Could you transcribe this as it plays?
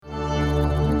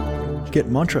Get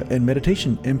mantra and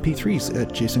meditation MP3s at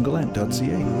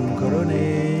jasongallant.ca.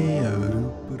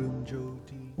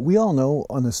 We all know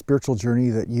on the spiritual journey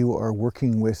that you are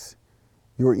working with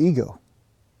your ego.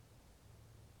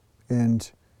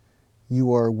 And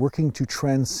you are working to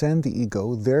transcend the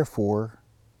ego, therefore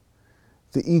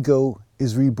the ego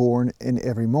is reborn in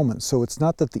every moment. So it's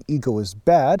not that the ego is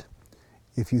bad.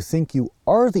 If you think you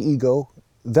are the ego,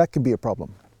 that could be a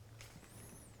problem.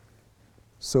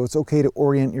 So it's okay to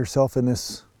orient yourself in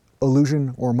this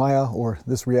illusion or Maya or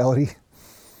this reality.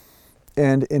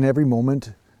 And in every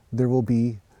moment, there will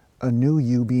be a new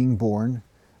you being born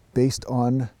based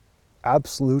on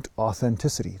absolute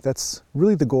authenticity. That's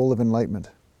really the goal of enlightenment.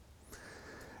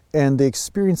 And the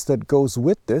experience that goes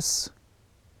with this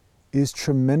is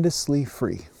tremendously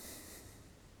free.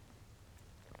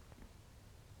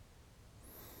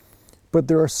 But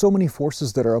there are so many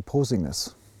forces that are opposing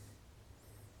this.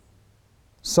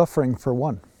 Suffering, for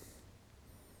one.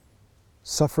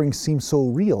 Suffering seems so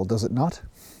real, does it not?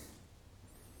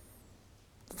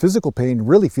 Physical pain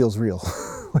really feels real.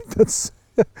 Like that's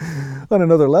on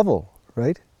another level,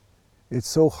 right? It's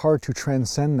so hard to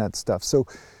transcend that stuff. So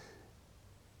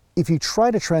if you try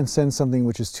to transcend something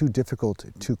which is too difficult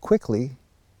too quickly,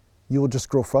 you will just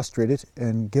grow frustrated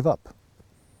and give up.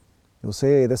 You'll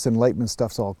say, hey, this enlightenment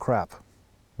stuff's all crap,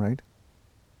 right?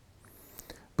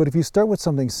 But if you start with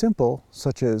something simple,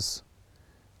 such as,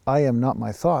 I am not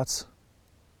my thoughts,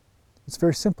 it's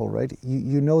very simple, right?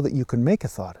 You know that you can make a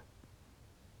thought.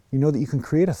 You know that you can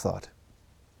create a thought.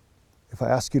 If I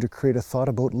ask you to create a thought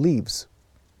about leaves,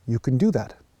 you can do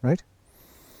that, right?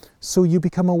 So you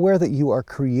become aware that you are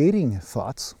creating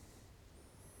thoughts,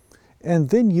 and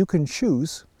then you can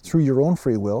choose, through your own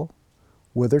free will,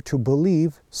 whether to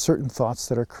believe certain thoughts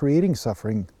that are creating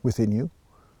suffering within you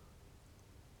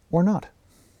or not.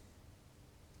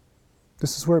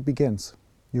 This is where it begins.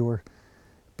 You are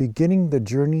beginning the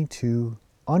journey to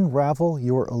unravel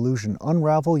your illusion,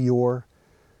 unravel your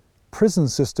prison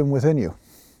system within you,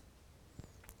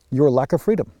 your lack of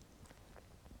freedom.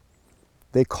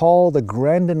 They call the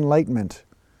grand enlightenment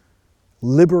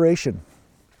liberation.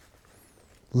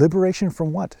 Liberation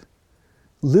from what?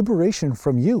 Liberation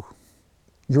from you,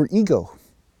 your ego,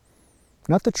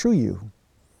 not the true you,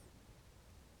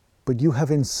 but you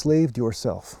have enslaved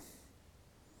yourself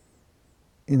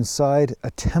inside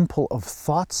a temple of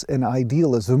thoughts and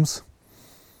idealisms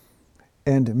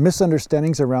and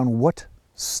misunderstandings around what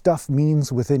stuff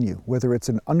means within you, whether it's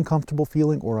an uncomfortable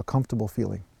feeling or a comfortable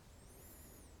feeling.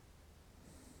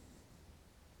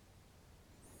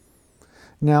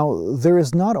 Now, there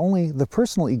is not only the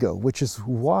personal ego, which is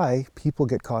why people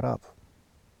get caught up.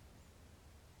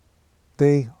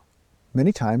 They,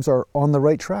 many times, are on the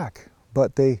right track,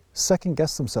 but they second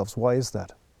guess themselves. Why is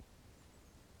that?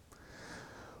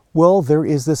 Well, there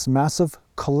is this massive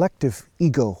collective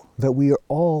ego that we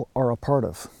all are a part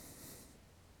of.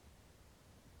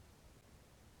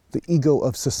 The ego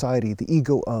of society, the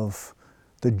ego of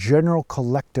the general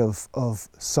collective of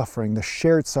suffering, the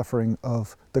shared suffering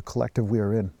of the collective we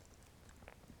are in.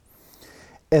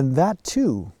 And that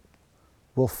too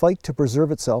will fight to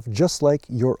preserve itself just like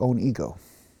your own ego.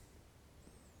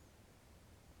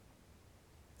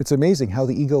 It's amazing how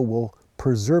the ego will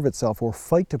preserve itself or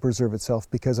fight to preserve itself,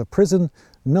 because a prison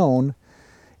known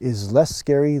is less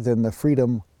scary than the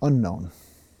freedom unknown.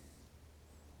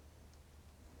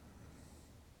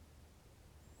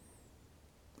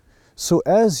 So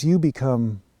as you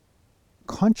become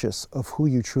conscious of who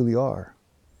you truly are,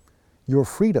 your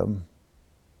freedom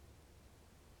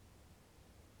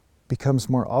becomes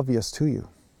more obvious to you.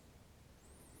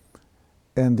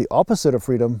 And the opposite of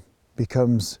freedom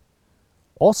becomes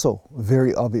also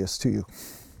very obvious to you.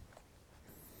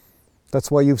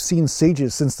 That's why you've seen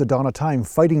sages since the dawn of time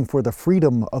fighting for the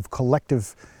freedom of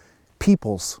collective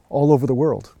peoples all over the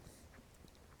world.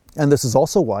 And this is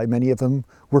also why many of them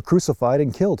were crucified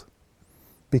and killed,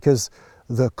 because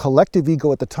the collective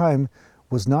ego at the time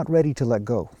was not ready to let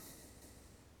go.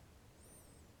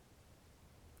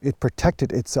 It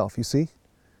protected itself, you see?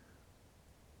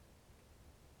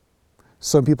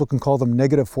 Some people can call them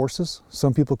negative forces.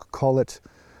 Some people could call it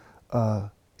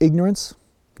ignorance,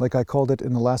 like I called it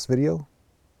in the last video.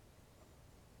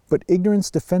 But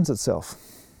ignorance defends itself.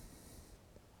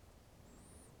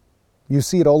 You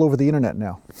see it all over the internet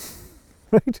now,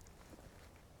 right?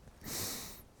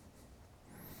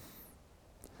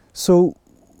 So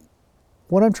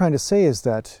what I'm trying to say is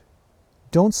that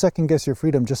don't second guess your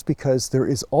freedom just because there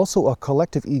is also a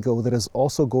collective ego that is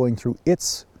also going through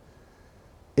its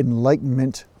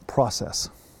enlightenment process.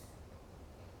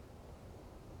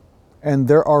 And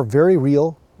there are very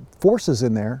real forces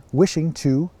in there wishing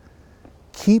to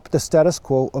keep the status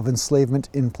quo of enslavement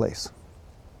in place.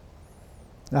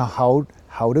 Now,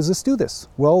 how does this do this?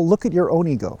 Well, look at your own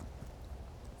ego.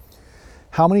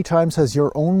 How many times has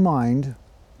your own mind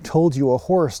told you a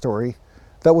horror story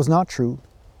that was not true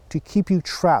to keep you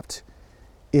trapped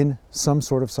in some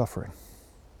sort of suffering?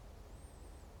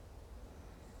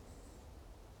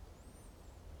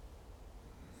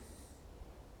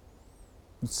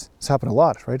 It's happened a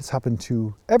lot, right? It's happened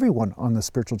to everyone on the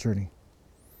spiritual journey.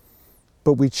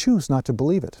 But we choose not to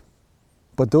believe it.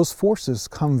 But those forces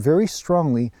come very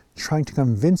strongly trying to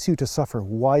convince you to suffer.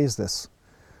 Why is this?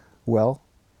 Well,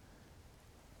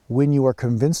 when you are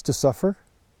convinced to suffer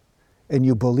and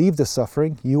you believe the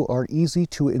suffering, you are easy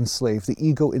to enslave. The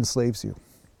ego enslaves you.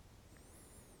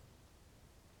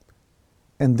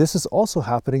 And this is also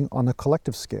happening on the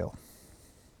collective scale.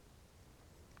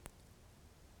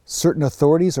 Certain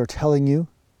authorities are telling you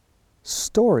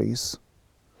stories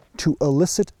to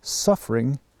elicit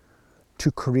suffering, to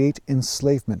create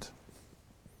enslavement.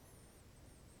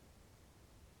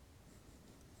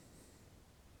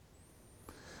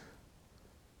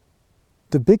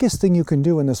 The biggest thing you can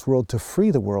do in this world to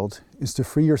free the world is to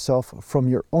free yourself from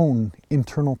your own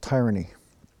internal tyranny.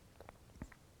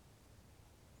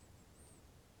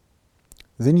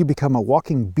 Then you become a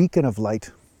walking beacon of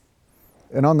light.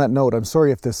 And on that note, I'm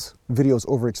sorry if this video is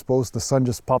overexposed. The sun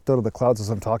just popped out of the clouds as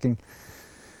I'm talking.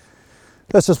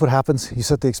 That's just what happens. You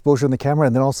set the exposure in the camera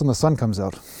and then all of a sudden the sun comes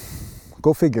out.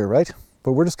 Go figure, right?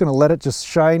 But we're just going to let it just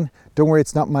shine. Don't worry,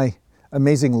 it's not my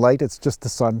amazing light. It's just the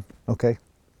sun, okay?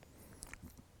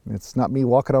 It's not me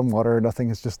walking on water or nothing.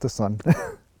 It's just the sun.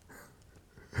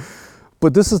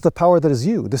 But this is the power that is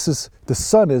you. The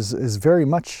sun is very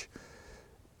much,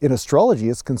 in astrology,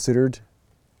 it's considered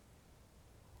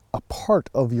a part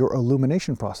of your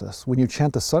illumination process. When you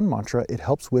chant the sun mantra, it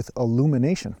helps with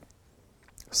illumination,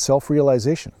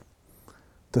 self-realization,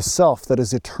 the self that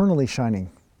is eternally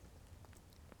shining.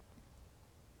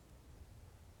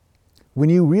 When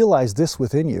you realize this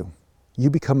within you, you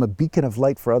become a beacon of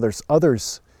light for others.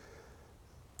 Others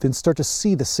then start to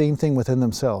see the same thing within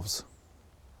themselves.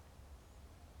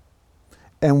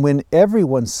 And when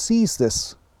everyone sees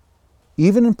this,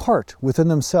 even in part within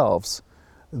themselves,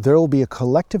 there will be a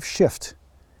collective shift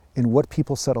in what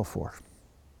people settle for.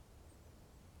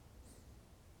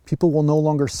 People will no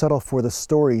longer settle for the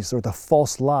stories or the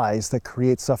false lies that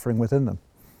create suffering within them.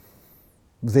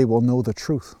 They will know the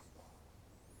truth.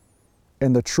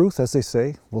 And the truth, as they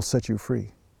say, will set you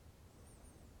free.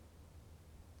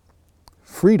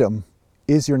 Freedom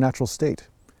is your natural state.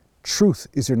 Truth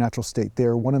is your natural state. They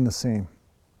are one and the same.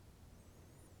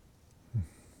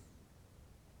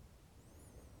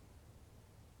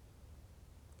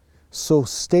 So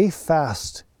stay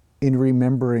fast in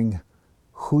remembering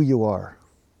who you are.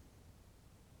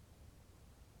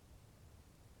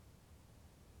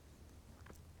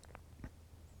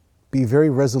 Be very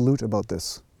resolute about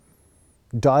this.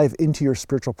 Dive into your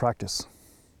spiritual practice.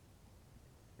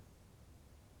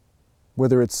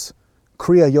 Whether it's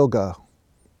Kriya Yoga,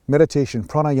 meditation,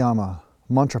 pranayama,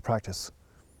 mantra practice.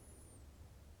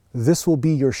 This will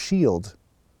be your shield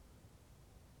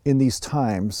in these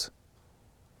times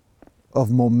of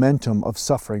momentum, of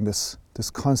suffering, this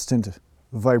constant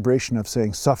vibration of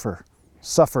saying, suffer,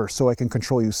 suffer so I can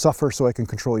control you, suffer so I can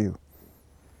control you.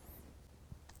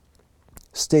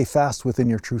 Stay fast within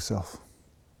your true self.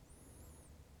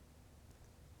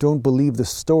 Don't believe the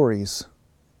stories,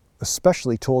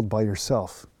 especially told by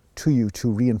yourself, to you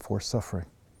to reinforce suffering.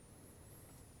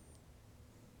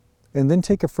 And then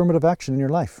take affirmative action in your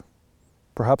life.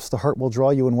 Perhaps the heart will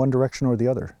draw you in one direction or the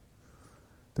other.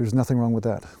 There's nothing wrong with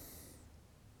that.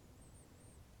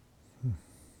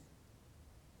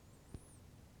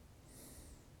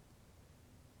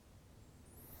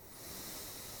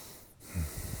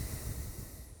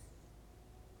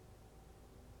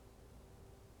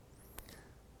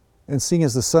 And seeing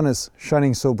as the sun is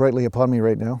shining so brightly upon me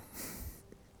right now,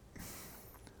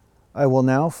 I will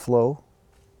now flow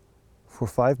for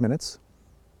 5 minutes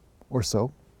or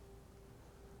so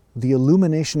the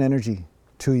illumination energy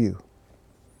to you.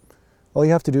 All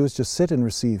you have to do is just sit and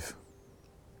receive.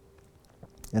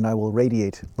 And I will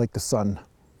radiate like the sun,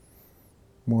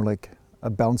 more like a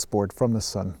bounce board from the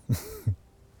sun.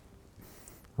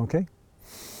 Okay?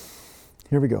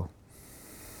 Here we go.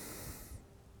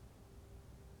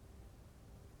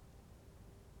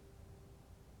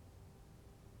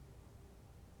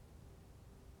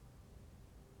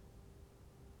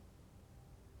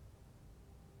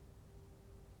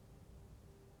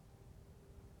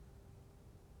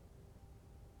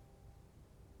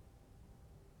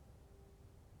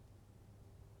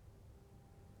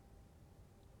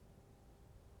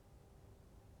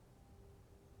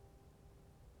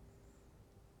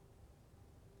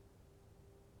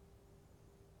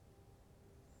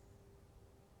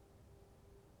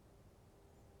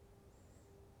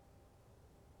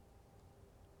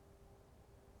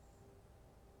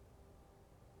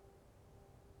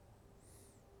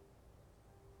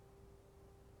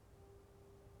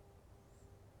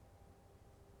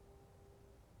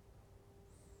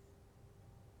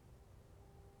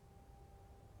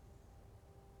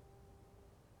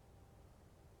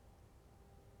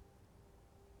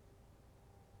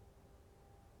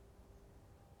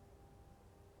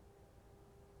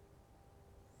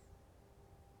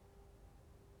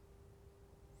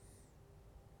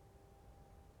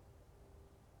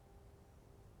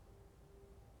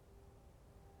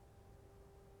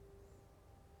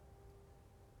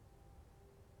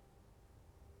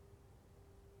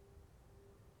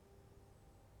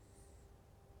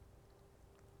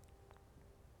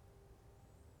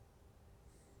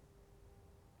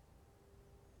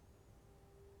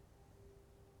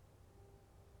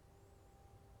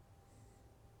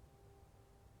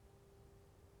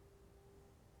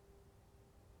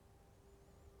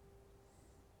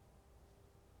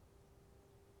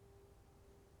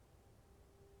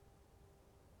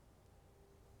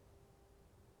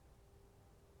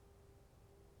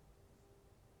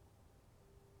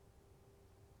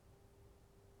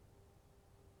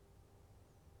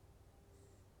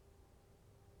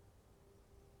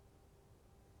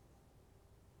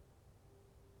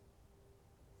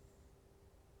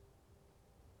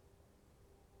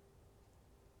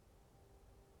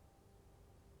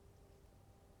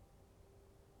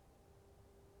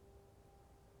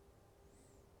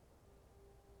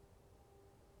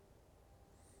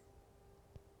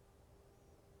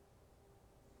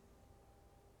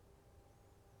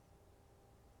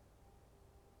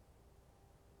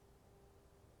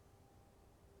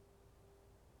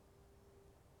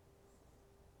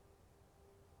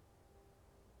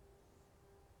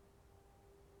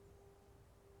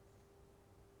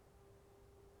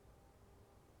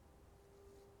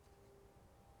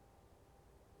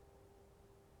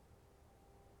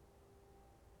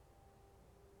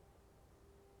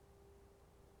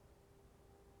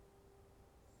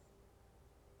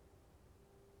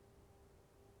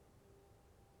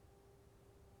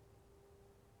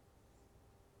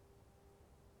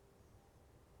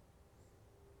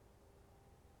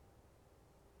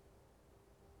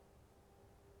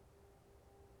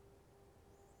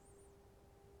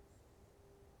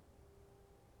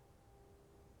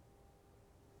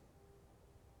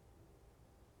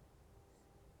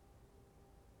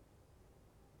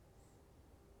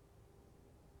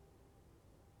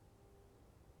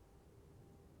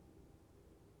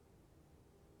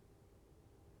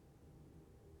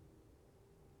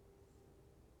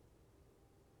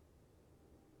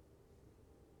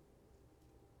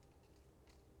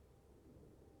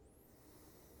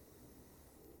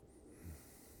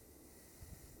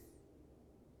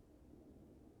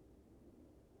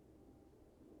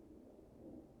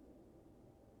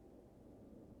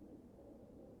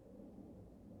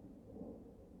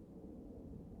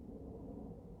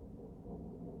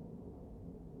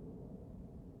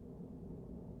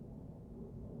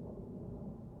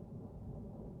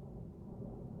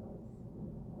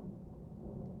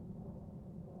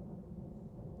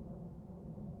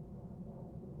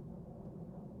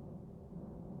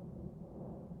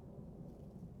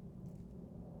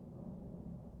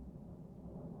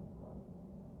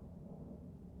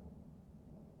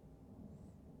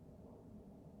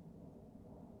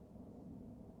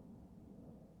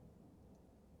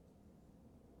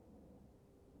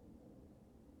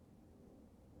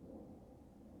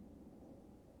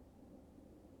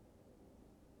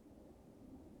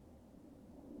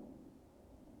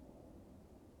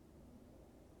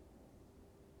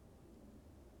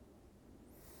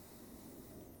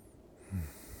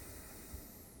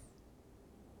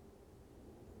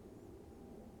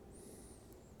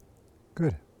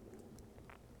 Good.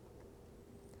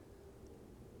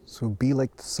 So be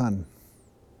like the sun.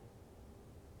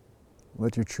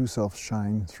 Let your true self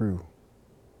shine through.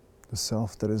 The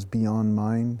self that is beyond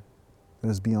mind, that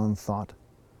is beyond thought,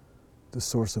 the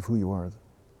source of who you are.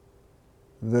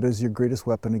 That is your greatest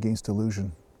weapon against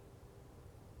illusion.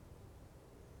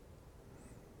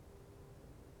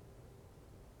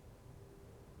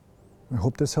 I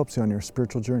hope this helps you on your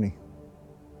spiritual journey.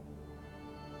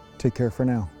 Take care for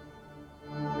now.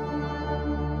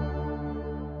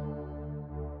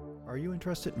 Are you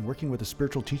interested in working with a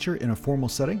spiritual teacher in a formal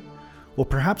setting? Well,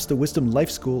 perhaps the Wisdom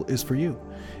Life School is for you.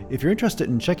 If you're interested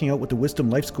in checking out what the Wisdom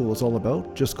Life School is all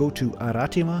about, just go to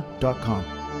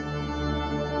aratima.com.